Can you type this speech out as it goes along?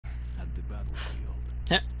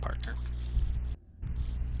Partner.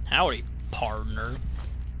 Howdy, partner.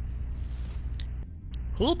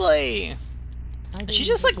 Cool boy. She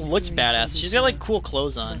just like looks badass. She's got like cool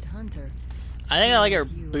clothes on. I think I like her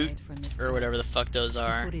boot or whatever the fuck those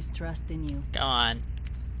are. Come on.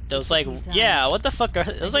 Those like, yeah, what the fuck are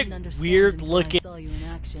those like weird looking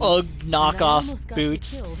Ugg knockoff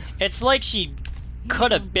boots? It's like she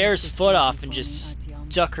cut a bear's foot off and just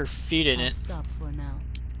stuck her feet in it.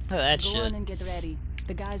 Look at that shit.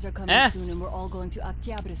 The guys are coming soon and we're all going to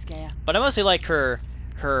Oktyabrskaya. But I mostly like her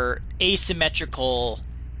asymmetrical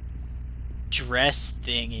dress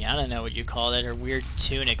thingy. I don't know what you call it. Her weird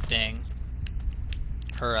tunic thing.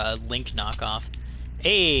 Her Link knockoff.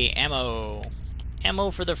 Hey, ammo.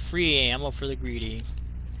 Ammo for the free, ammo for the greedy.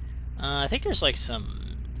 I think there's like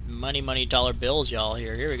some money dollar bills, y'all.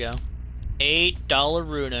 Here we go. $8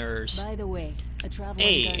 runers. By the way, a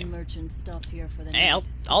traveling gun merchant stopped here for the hey, night.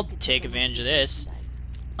 I'll take advantage of this.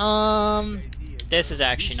 This is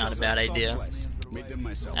actually not a bad idea.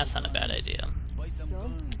 That's not a bad idea.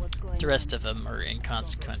 So, what's going The rest of them are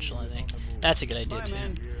inconsequential, I think. That's a good idea too.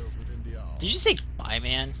 Did you say bye,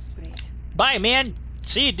 man? Great. Bye, man.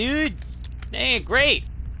 See you, dude. Hey, great.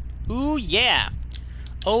 Ooh, yeah.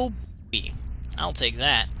 Oh, I'll take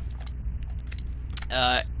that.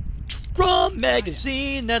 Drum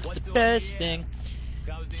magazine. That's the best thing.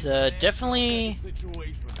 It's definitely.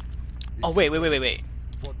 Oh wait. Wait.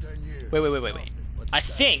 I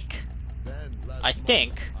think.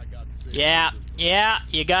 Yeah.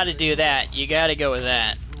 You gotta do that. You gotta go with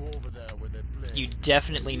that. You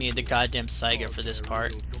definitely need the goddamn Saiga for this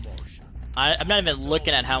part. I'm not even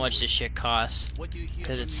looking at how much this shit costs,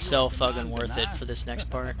 because it's so fucking worth it for this next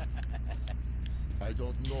part. I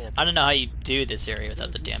don't know how you do this area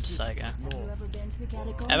without the damn Saiga. Have you ever been to the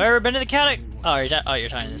catacombs? Have I ever been to the catacombs? Oh, you're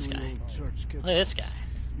talking to this guy. Look at this guy.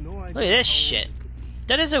 Look at this shit.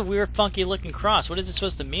 That is a weird, funky looking cross. What is it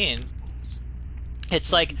supposed to mean?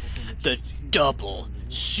 It's like the double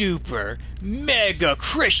super mega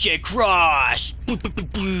Christian cross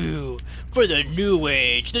for the new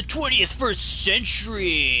age, the 21st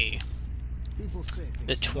century.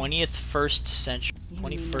 The 21st century.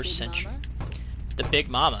 21st century. The Big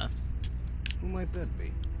Mama. Who might that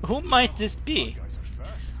be? Who might this be?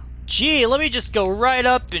 Gee, let me just go right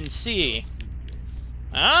up and see.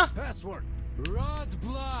 Huh? Password.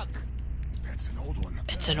 Roadblock. That's an old one.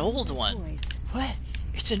 It's an old one. Boys. What?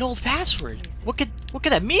 It's an old password. What could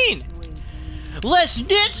that mean?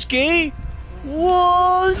 Lesnitsky!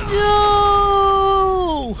 Whoa,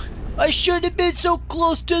 no! I shouldn't have been so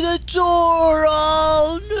close to the door!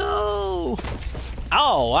 Oh, no!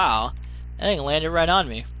 Oh, wow. That thing landed right on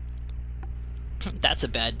me. That's a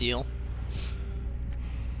bad deal.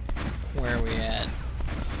 Where are we at?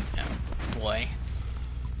 Oh, boy.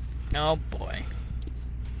 Oh, boy.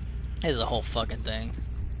 This is a whole fucking thing.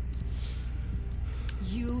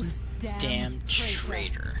 You damn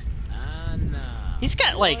traitor. He's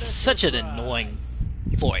got like such an annoying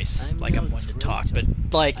voice. Like I'm one to talk, but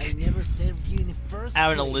like I never served you in the first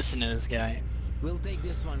having to place. listen to this guy. We'll take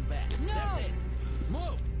this one back. No. That's it.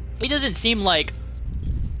 Move. He doesn't seem like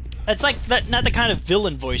it's like not the kind of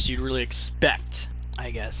villain voice you'd really expect, I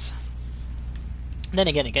guess. Then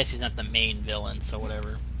again, I guess he's not the main villain, so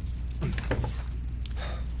whatever.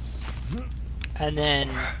 And then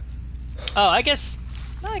oh, I guess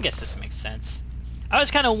this makes sense. I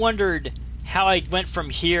was kind of wondered how I went from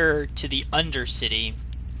here to the Undercity,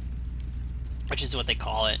 which is what they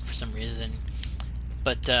call it for some reason.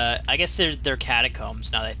 But I guess they're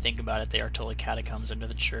catacombs. Now that I think about it, they are totally catacombs under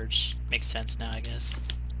the church. Makes sense now, I guess.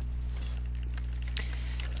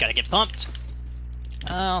 Gotta get pumped.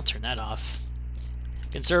 I'll turn that off.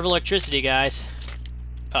 Conserve electricity, guys.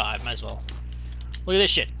 Oh, I might as well. Look at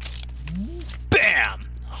this shit. Bam!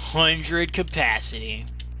 100 capacity.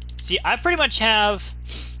 See, I pretty much have...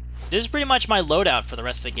 This is pretty much my loadout for the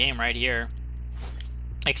rest of the game right here.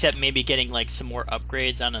 Except maybe getting like some more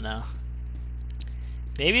upgrades, I don't know.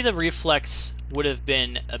 Maybe the reflex would have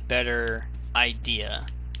been a better idea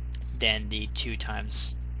than the 2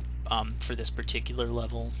 times for this particular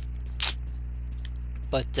level.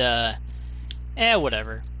 But,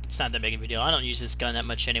 whatever. It's not that big of a deal. I don't use this gun that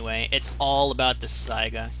much anyway. It's all about the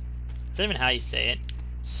Saiga. Is that even how you say it?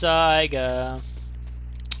 Saiga.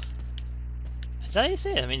 Is that how you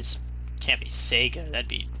say it? I mean, it can't be Sega. That'd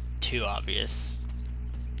be too obvious.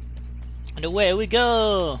 And away we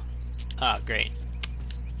go! Oh, great.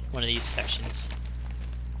 One of these sections.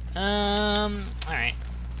 Alright.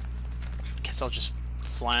 Guess I'll just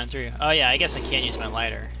fly on through. Oh yeah, I guess I can't use my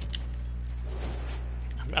lighter.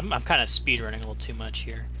 I'm kind of speedrunning a little too much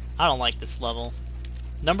here. I don't like this level.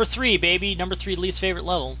 Number 3, baby. Number 3 least favorite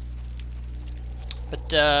level.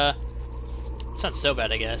 But, it's not so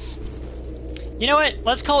bad, I guess. You know what?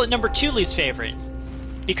 Let's call it number 2 least favorite.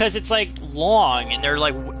 Because it's, like, long, and they're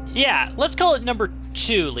like... Yeah, let's call it number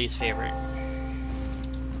 2 least favorite.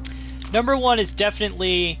 Number 1 is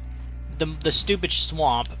definitely the stupid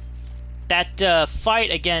swamp. That,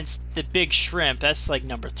 fight against the big shrimp, that's, like,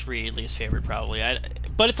 number 3 least favorite, probably.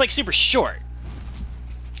 But it's, like, super short.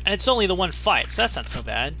 And it's only the one fight, so that's not so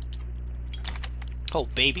bad. Oh,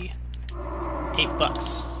 baby.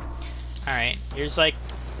 $8. Alright, here's like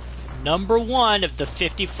number 1 of the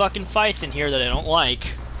 50 fucking fights in here that I don't like.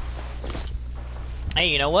 Hey,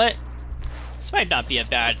 you know what? This might not be a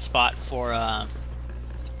bad spot for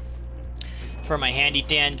my handy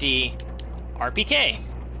dandy RPK.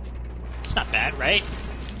 It's not bad, right?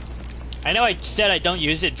 I know I said I don't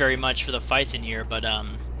use it very much for the fights in here, but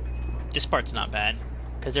this part's not bad.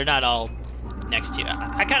 Because they're not all next to you.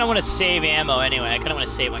 I kind of want to save ammo anyway. I kind of want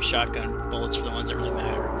to save my shotgun bullets for the ones that really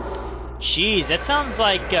matter. Jeez, that sounds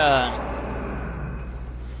like... that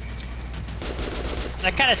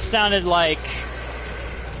kind of sounded like...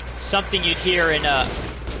 something you'd hear in Get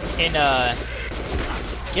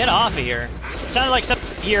off of here. It sounded like something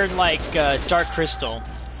you'd hear in, like, Dark Crystal.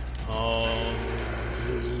 Oh...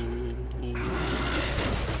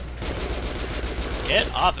 Get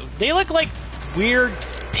off. They look like weird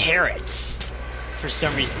parrots for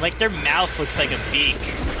some reason. Like their mouth looks like a beak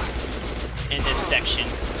in this section.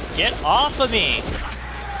 Get off of me!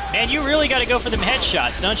 Man, you really gotta go for them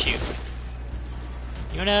headshots, don't you?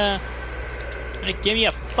 You wanna give me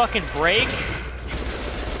a fucking break?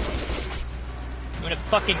 You wanna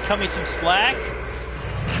fucking cut me some slack?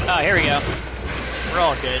 Oh, here we go. We're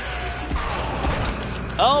all good.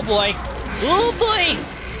 Oh boy. Oh boy!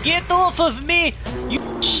 Get off of me! You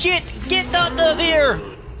shit! Get out of here!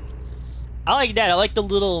 I like that. I like the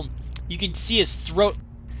little... You can see his throat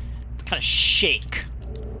kind of shake.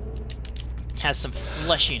 It has some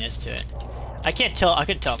fleshiness to it. I can't tell. I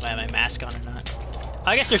couldn't tell if I have my mask on or not.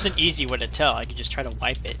 I guess there's an easy way to tell. I could just try to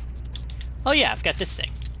wipe it. Oh yeah, I've got this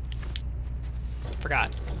thing.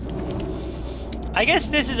 Forgot. I guess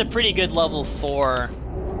this is a pretty good level for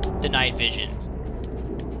the night vision.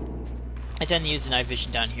 I tend to use the night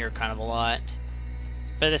vision down here kind of a lot.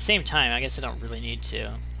 But at the same time, I guess I don't really need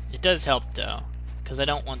to. It does help though, because I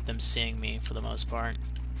don't want them seeing me for the most part.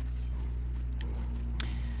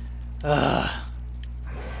 Ugh.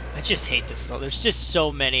 I just hate this level. There's just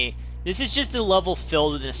so many. This is just a level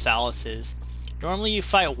filled with Nasalises. Normally you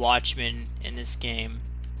fight Watchmen in this game.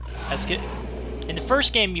 That's good. In the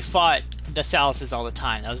first game you fought Nasalises all the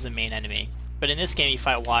time. That was the main enemy. But in this game you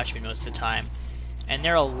fight Watchmen most of the time. And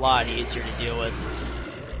they're a lot easier to deal with.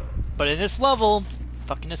 But in this level,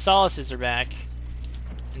 fucking Nasalises are back.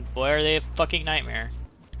 And boy are they a fucking nightmare.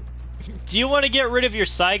 Do you want to get rid of your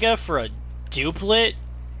Saiga for a duplet?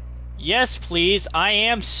 Yes, please. I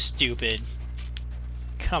am stupid.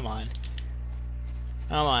 Come on.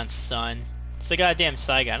 Come on, son. It's the goddamn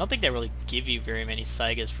Saiga. I don't think they really give you very many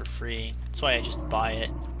Saigas for free. That's why I just buy it.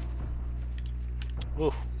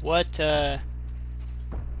 Whoa. What,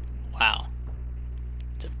 Wow.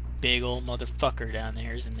 It's a big old motherfucker down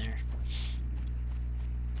there, isn't there?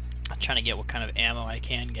 I'm trying to get what kind of ammo I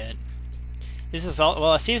can get. This is all...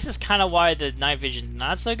 Well, see, this is kind of why the night vision's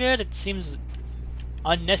not so good. It seems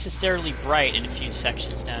unnecessarily bright in a few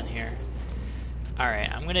sections down here.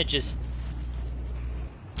 Alright, I'm gonna just...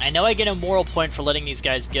 I know I get a moral point for letting these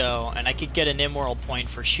guys go, and I could get an immoral point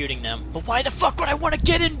for shooting them, but why the fuck would I want to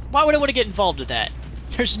get in? Why would I want to get involved with that?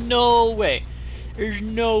 There's no way. There's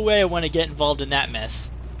no way I want to get involved in that mess.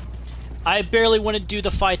 I barely want to do the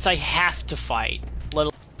fights I have to fight, let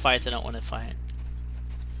alone fights I don't want to fight.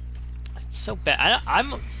 It's so bad.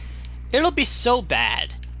 It'll be so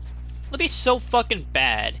bad. It'll be so fucking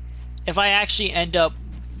bad if I actually end up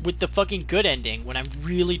with the fucking good ending when I'm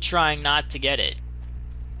really trying not to get it.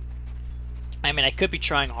 I mean, I could be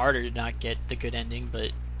trying harder to not get the good ending,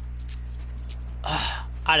 but...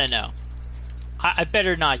 I don't know. I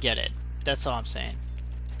better not get it. That's all I'm saying.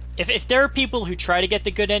 If there are people who try to get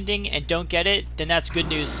the good ending and don't get it, then that's good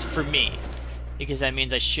news for me. Because that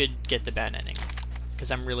means I should get the bad ending.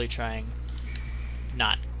 Because I'm really trying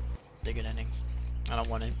not the good ending. I don't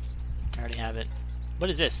want it. I already have it.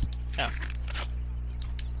 What is this? Oh.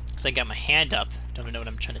 So I got my hand up. Don't even know what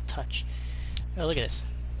I'm trying to touch. Oh, look at this.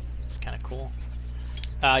 It's kind of cool.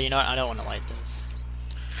 You know what? I don't want to light this.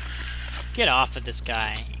 Get off of this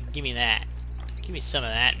guy. Give me that. Give me some of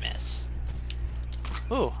that mess.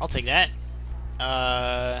 Ooh, I'll take that.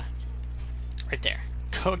 Right there.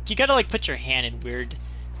 You gotta, like, put your hand in weird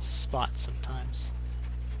spots sometimes.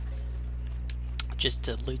 just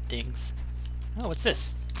to loot things. Oh, what's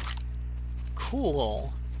this?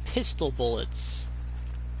 Cool. Pistol bullets.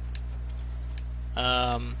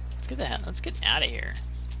 Let's get out of here.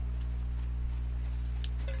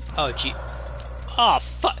 Oh, gee. Oh,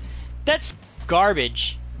 fuck. That's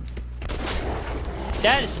garbage.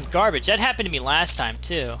 That is some garbage. That happened to me last time,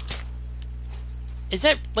 too. Is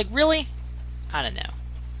that, like, really? I don't know.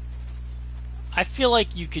 I feel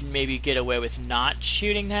like you could maybe get away with not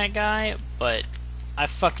shooting that guy, but I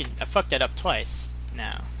fucked that up twice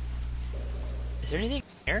now. Is there anything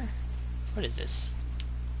here? What is this?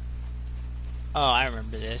 Oh, I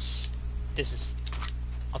remember this. This is...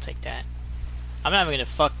 I'll take that. I'm not even gonna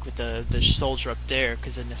fuck with the soldier up there,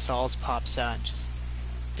 because then the Saul's pops out and just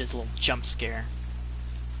does a little jump scare.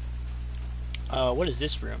 What is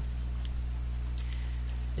this room?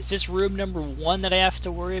 Is this room number 1 that I have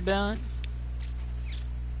to worry about?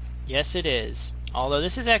 Yes, it is. Although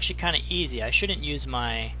this is actually kind of easy. I shouldn't use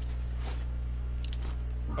my...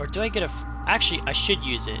 Or do I get a... Actually, I should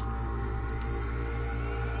use it.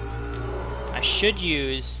 I should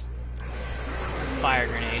use fire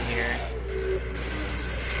grenade here.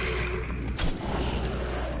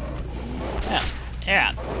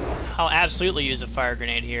 Yeah, I'll absolutely use a fire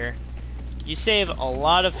grenade here. You save a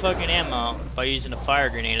lot of fucking ammo by using a fire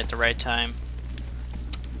grenade at the right time.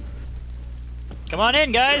 Come on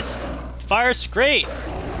in, guys! Fire's great!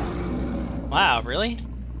 Wow, really?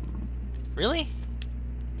 Really?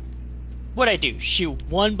 What'd I do? Shoot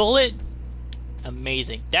 1 bullet?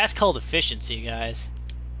 Amazing. That's called efficiency, guys.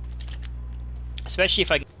 Especially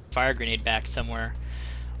if I get a fire grenade back somewhere.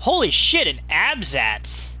 Holy shit, an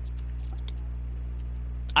absatz!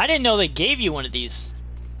 I didn't know they gave you one of these.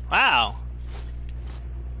 Wow.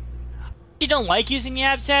 I don't like using the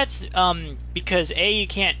absatz, because A, you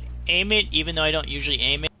can't aim it, even though I don't usually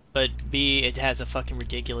aim it, but B, it has a fucking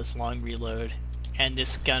ridiculous long reload. And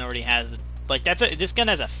this gun already has, like, this gun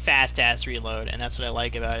has a fast-ass reload, and that's what I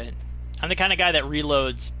like about it. I'm the kind of guy that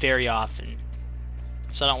reloads very often,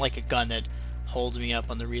 so I don't like a gun that holds me up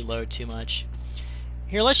on the reload too much.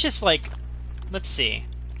 Here, let's just, like, let's see.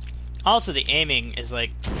 Also, the aiming is, like,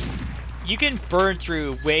 you can burn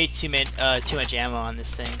through way too much ammo on this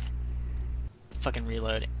thing. Fucking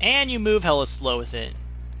reload. And you move hella slow with it.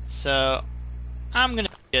 So, I'm gonna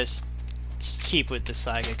just keep with the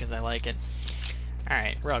Saiga because I like it.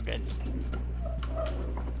 Alright, we're all good.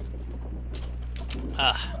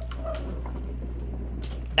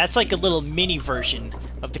 That's like a little mini version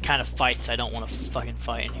of the kind of fights I don't want to fucking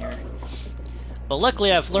fight in here. But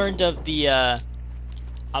luckily I've learned of the,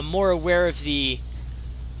 I'm more aware of the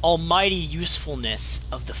almighty usefulness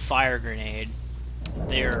of the fire grenade.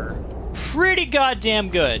 They're pretty goddamn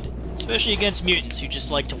good, especially against mutants who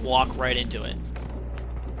just like to walk right into it.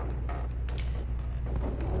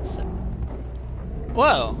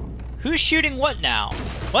 Whoa! Who's shooting what now?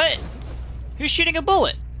 What? Who's shooting a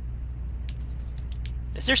bullet?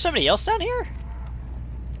 Is there somebody else down here?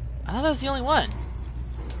 I thought I was the only one.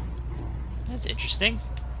 That's interesting.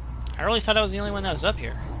 I really thought I was the only one that was up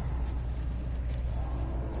here.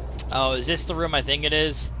 Oh, is this the room I think it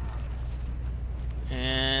is?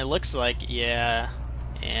 It looks like, yeah.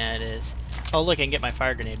 Yeah, it is. Oh, look, I can get my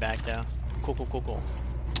fire grenade back, though. Cool, cool, cool, cool.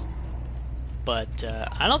 But,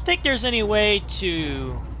 I don't think there's any way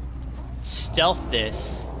to stealth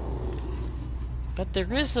this. But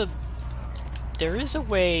there is a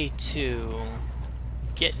way to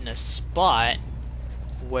get in a spot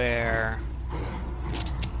where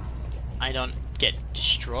I don't get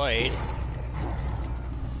destroyed.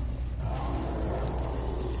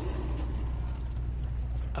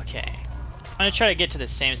 Okay. I'm gonna try to get to the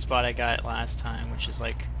same spot I got last time, which is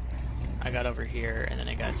like, I got over here and then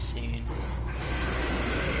I got seen.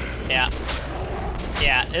 Yeah.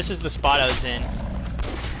 Yeah, this is the spot I was in.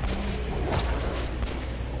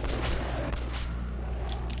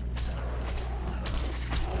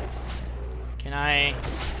 Can I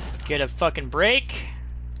get a fucking break?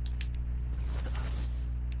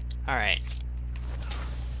 Alright.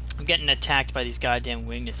 I'm getting attacked by these goddamn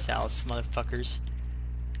winged Salus motherfuckers.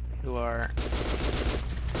 Who are...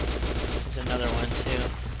 There's another one too.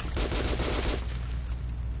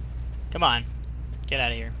 Come on. Get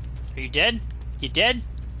out of here. Are you dead? You dead?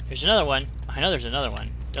 There's another one. I know there's another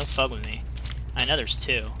one. Don't fuck with me. I know there's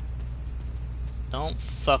 2. Don't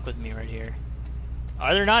fuck with me right here.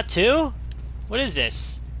 Are there not 2? What is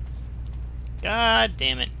this? God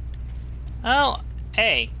damn it. Oh,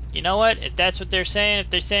 hey, you know what? If that's what they're saying, if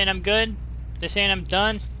they're saying I'm good, if they're saying I'm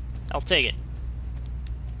done, I'll take it.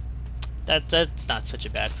 That's not such a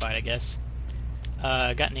bad fight, I guess.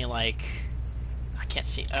 Got any, like... I can't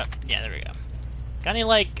see. Oh, yeah, there we go. Got any,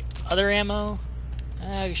 like, other ammo?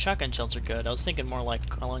 Shotgun shells are good. I was thinking more like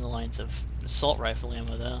along the lines of assault rifle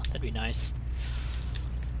ammo, though. That'd be nice.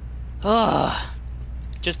 Ugh.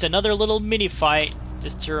 Just another little mini fight,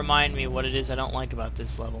 just to remind me what it is I don't like about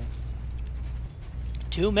this level.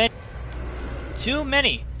 Too many. Too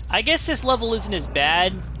many. I guess this level isn't as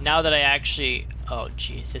bad now that I actually... Oh,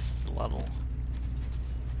 jeez, this is the level.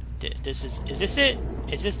 Is this it?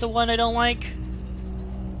 Is this the one I don't like?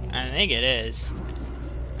 I think it is.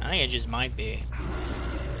 I think it just might be.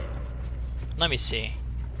 Let me see.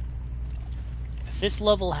 If this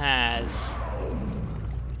level has...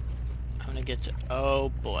 I'm gonna get to... Oh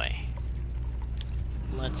boy.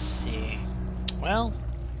 Let's see. Well...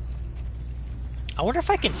 I wonder if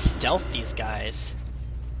I can stealth these guys.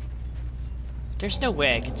 There's no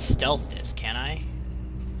way I can stealth this, can I?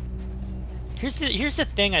 Here's the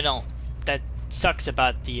thing that sucks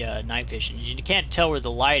about the night vision. You can't tell where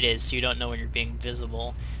the light is, so you don't know when you're being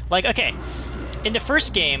visible. Like, okay, in the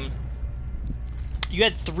first game, you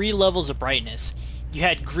had 3 levels of brightness. You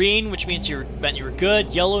had green, which meant you were good,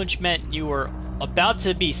 yellow, which meant you were about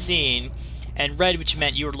to be seen, and red, which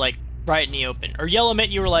meant you were like right in the open. Or yellow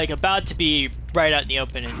meant you were like about to be right out in the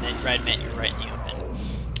open, and then red meant you were right in the open.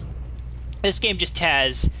 This game just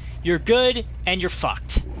has you're good and you're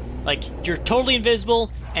fucked. Like, you're totally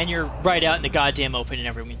invisible and you're right out in the goddamn open and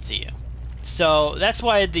everyone can see you. So that's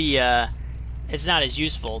why the it's not as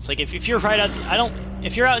useful. It's like if you're right out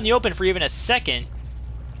if you're out in the open for even a second,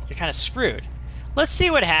 you're kind of screwed. Let's see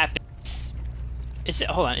what happens.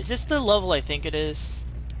 Hold on, is this the level I think it is?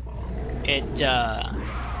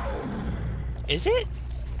 Is it?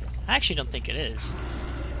 I actually don't think it is.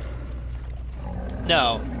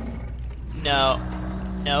 No,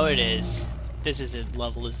 it is. This is a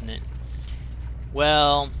level, isn't it?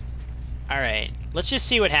 Well, alright. Let's just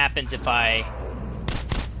see what happens if I...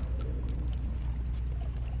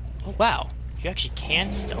 Oh, wow. You actually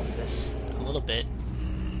can stealth this a little bit.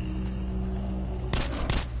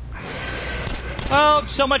 Oh,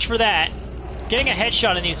 so much for that. Getting a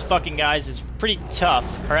headshot on these fucking guys is pretty tough,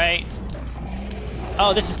 right?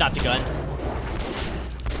 Oh, this is not the gun.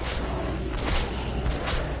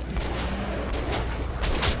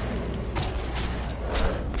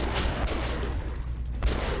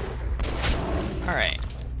 Alright.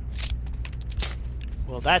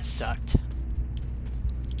 Well, that sucked.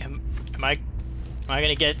 Am I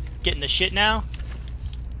gonna get in the shit now?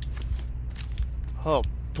 Oh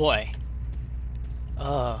boy.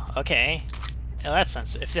 Okay. Oh, that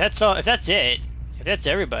sounds. If that's it, if that's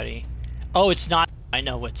everybody. Oh, it's not. I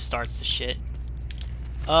know what starts the shit.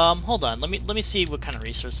 Hold on. Let me see what kind of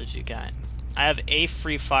resources you got. I have a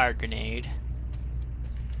free fire grenade.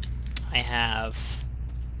 I have.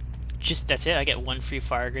 Just that's it. I get 1 free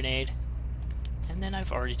fire grenade, and then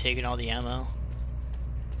I've already taken all the ammo.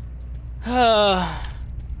 I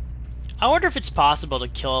wonder if it's possible to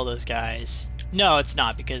kill all those guys. No, it's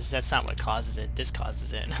not, because that's not what causes it. This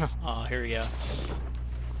causes it. Oh, here we go.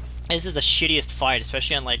 This is the shittiest fight,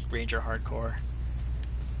 especially on like Ranger Hardcore.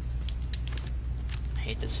 I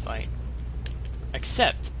hate this fight.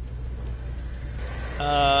 Except,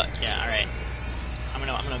 yeah, all right.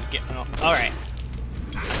 All right.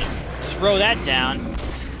 Throw that down.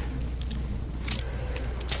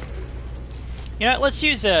 You know what, let's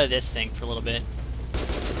use this thing for a little bit.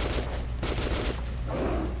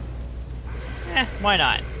 Why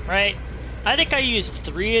not, right? I think I used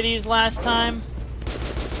 3 of these last time.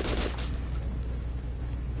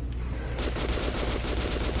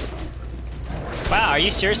 Wow, are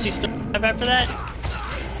you seriously still alive after that?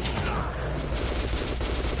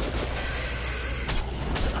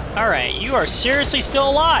 Alright, you are seriously still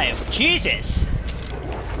alive! Jesus!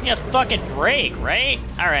 Give me a fucking break, right?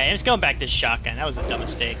 Alright, I'm just going back to the shotgun. That was a dumb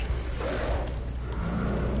mistake.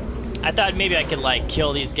 I thought maybe I could, like,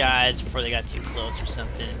 kill these guys before they got too close or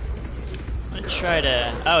something. I'm gonna try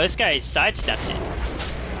to... Oh, this guy sidesteps it.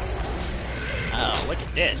 Oh, look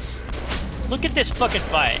at this. Look at this fucking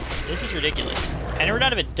fight. This is ridiculous. And we're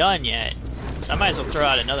not even done yet. So I might as well throw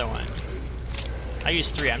out another one. I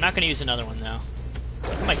used 3. I'm not gonna use another one, though.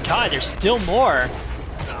 Oh my god, there's still more!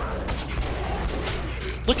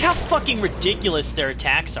 Look how fucking ridiculous their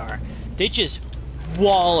attacks are. They just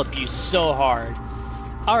wall abuse so hard.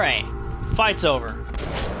 Alright, fight's over.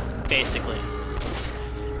 Basically.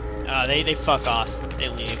 They fuck off. They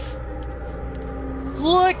leave.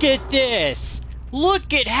 Look at this!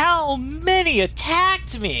 Look at how many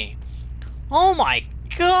attacked me! Oh my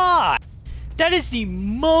god! That is the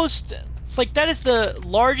most... Like, that is the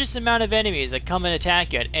largest amount of enemies that come and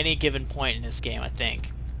attack you at any given point in this game, I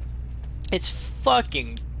think. It's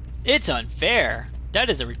fucking... It's unfair. That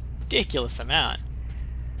is a ridiculous amount.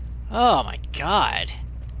 Oh my god.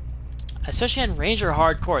 Especially on Ranger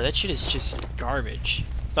Hardcore, that shit is just garbage.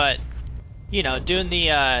 But, you know, doing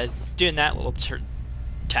that little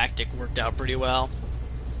tactic worked out pretty well.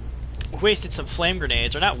 Wasted some flame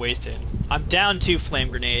grenades, or not wasted. I'm down 2 flame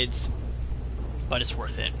grenades, but it's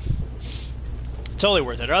worth it. Totally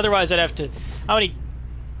worth it. Or otherwise I'd have to... How many...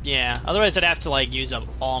 Yeah, otherwise I'd have to, like, use up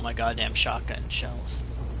all my goddamn shotgun shells.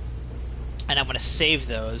 And I'm gonna save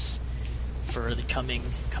those for the coming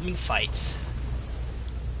fights.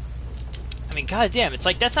 I mean, goddamn, it's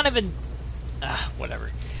like, that's not even...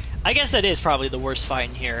 whatever. I guess that is probably the worst fight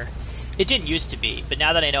in here. It didn't used to be, but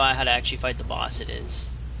now that I know how to actually fight the boss, it is.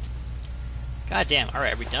 Goddamn,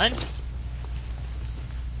 alright, are we done?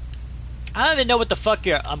 I don't even know what the fuck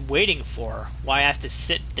I'm waiting for. Why I have to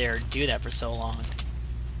sit there and do that for so long.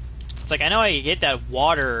 It's like, I know I get that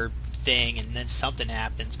water thing and then something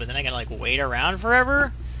happens, but then I gotta, like, wait around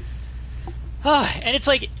forever? And it's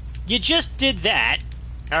like, you just did that,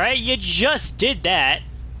 alright? You just did that,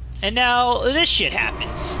 and now this shit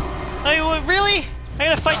happens. I mean, what, really? I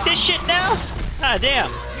gotta fight this shit now? Ah, damn.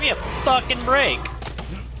 Give me a fucking break.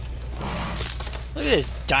 Look at this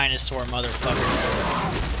dinosaur motherfucker.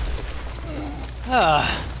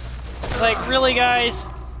 Like, really, guys?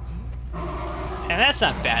 And that's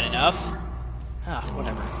not bad enough.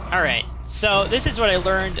 Whatever. Alright, so this is what I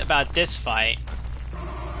learned about this fight.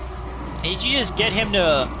 And you just get him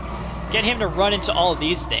to run into all of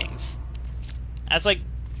these things. That's like...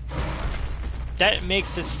 That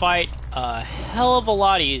makes this fight a hell of a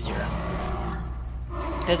lot easier.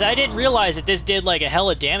 Because I didn't realize that this did, like, a hell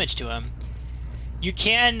of damage to him. You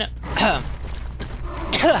can...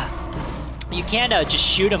 you can just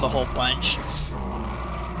shoot him a whole bunch.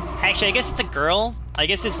 Actually, I guess it's a girl. I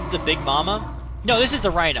guess this is the Big Mama. No, this is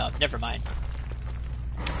the Rhino. Never mind.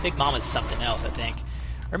 Big Mama's something else, I think.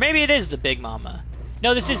 Or maybe it is the Big Mama.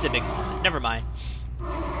 No, this is the Big Mama. Never mind.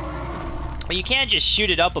 But you can just shoot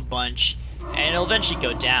it up a bunch, and it'll eventually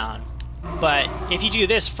go down. But if you do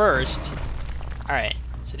this first... Alright,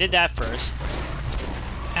 so I did that first.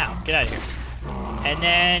 Ow, get out of here. And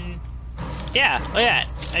then... Yeah, look at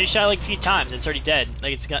that. I just shot it like a few times, it's already dead.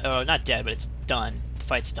 Like, it's got... Oh, not dead, but it's done. The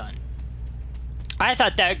fight's done. I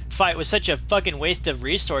thought that fight was such a fucking waste of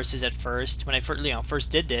resources at first, when I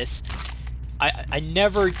first did this. I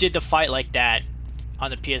never did the fight like that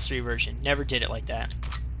on the PS3 version. Never did it like that.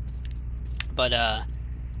 But, I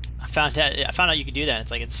found out you could do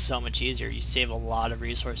that. It's so much easier. You save a lot of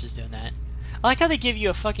resources doing that. I like how they give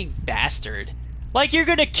you a fucking bastard. Like, you're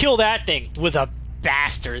gonna kill that thing with a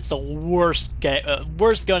bastard. It's the worst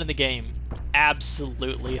gun in the game.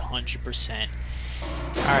 Absolutely, 100%.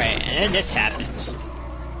 Alright, and then this happens.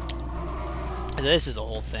 So this is the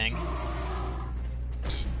whole thing.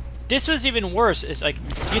 This was even worse. It's like,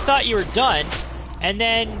 you thought you were done, and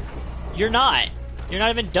then you're not. You're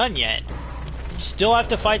not even done yet. You still have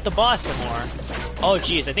to fight the boss some more. Oh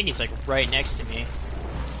jeez, I think he's like right next to me.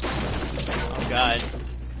 Oh god.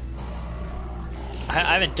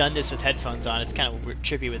 I haven't done this with headphones on. It's kind of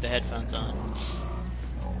trippy with the headphones on.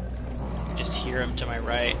 Just hear him to my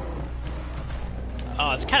right.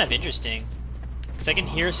 Oh, it's kind of interesting. Because I can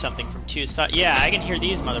hear something from two sides. Yeah, I can hear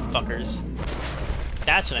these motherfuckers.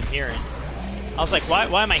 That's what I'm hearing. I was like,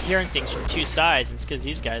 why am I hearing things from two sides? It's because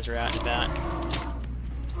these guys are out and about.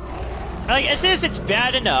 Like, as if it's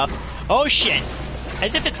bad enough. Oh shit!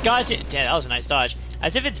 As if it's goddamn... Yeah, that was a nice dodge.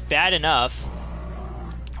 As if it's bad enough.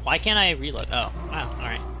 Why can't I reload? Oh, wow,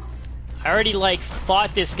 alright. I already, like,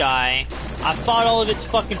 fought this guy. I fought all of his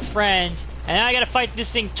fucking friends. And now I gotta fight this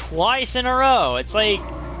thing twice in a row. It's like...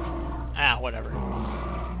 whatever.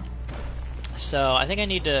 So, I think I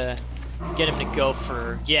need to get him to go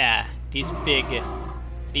for... Yeah, these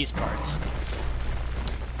parts.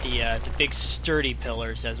 The big sturdy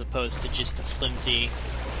pillars as opposed to just the flimsy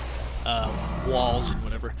walls and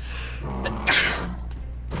whatever.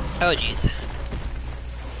 Oh jeez.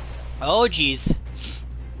 Oh jeez.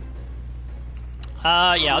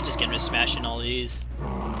 Yeah, I'll just get him to smashing all these.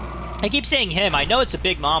 I keep saying him, I know it's a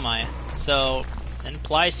Big Mama, so it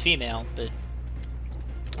implies female, but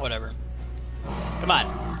whatever. Come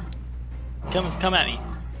on. Come at me.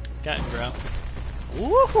 Got it, bro.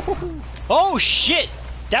 Woo-hoo-hoo-hoo. Oh shit!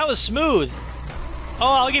 That was smooth! Oh,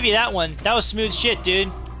 I'll give you that one. That was smooth shit,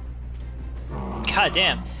 dude. God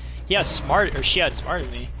damn. He outsmarted, or she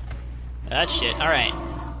outsmarted me. That shit. Alright.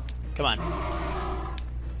 Come on.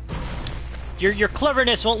 Your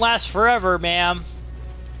cleverness won't last forever, ma'am.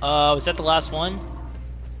 Was that the last one?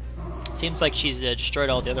 Seems like she's destroyed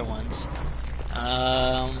all the other ones.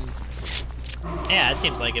 Yeah, it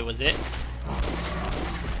seems like it was it.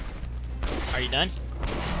 Are you done?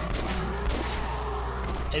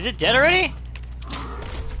 Is it dead already?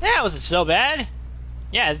 That wasn't so bad.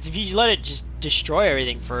 Yeah, if you let it just destroy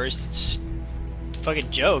everything first, it's just a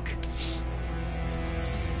fucking joke.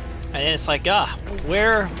 And then it's like,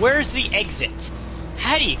 where's the exit?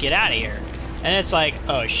 How do you get out of here? And it's like,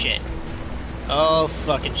 oh shit. Oh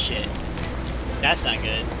fucking shit. That's not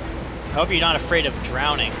good. I hope you're not afraid of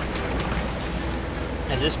drowning.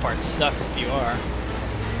 And this part sucks if you are.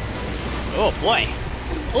 Oh boy.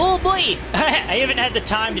 Oh boy! I haven't had the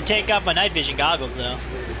time to take off my night vision goggles though.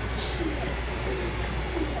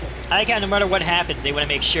 I like how no matter what happens, they want to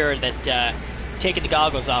make sure that taking the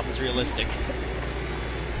goggles off is realistic.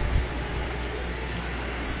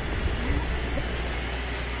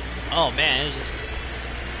 Oh man, it's just...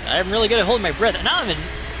 I'm really good at holding my breath. And I'm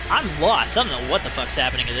lost. I don't know what the fuck's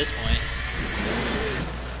happening at this point.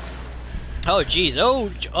 Oh jeez.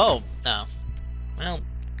 Oh, no. Well,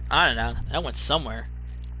 I don't know. That went somewhere.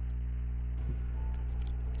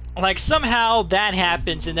 Like somehow that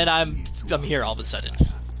happens and then I'm here all of a sudden.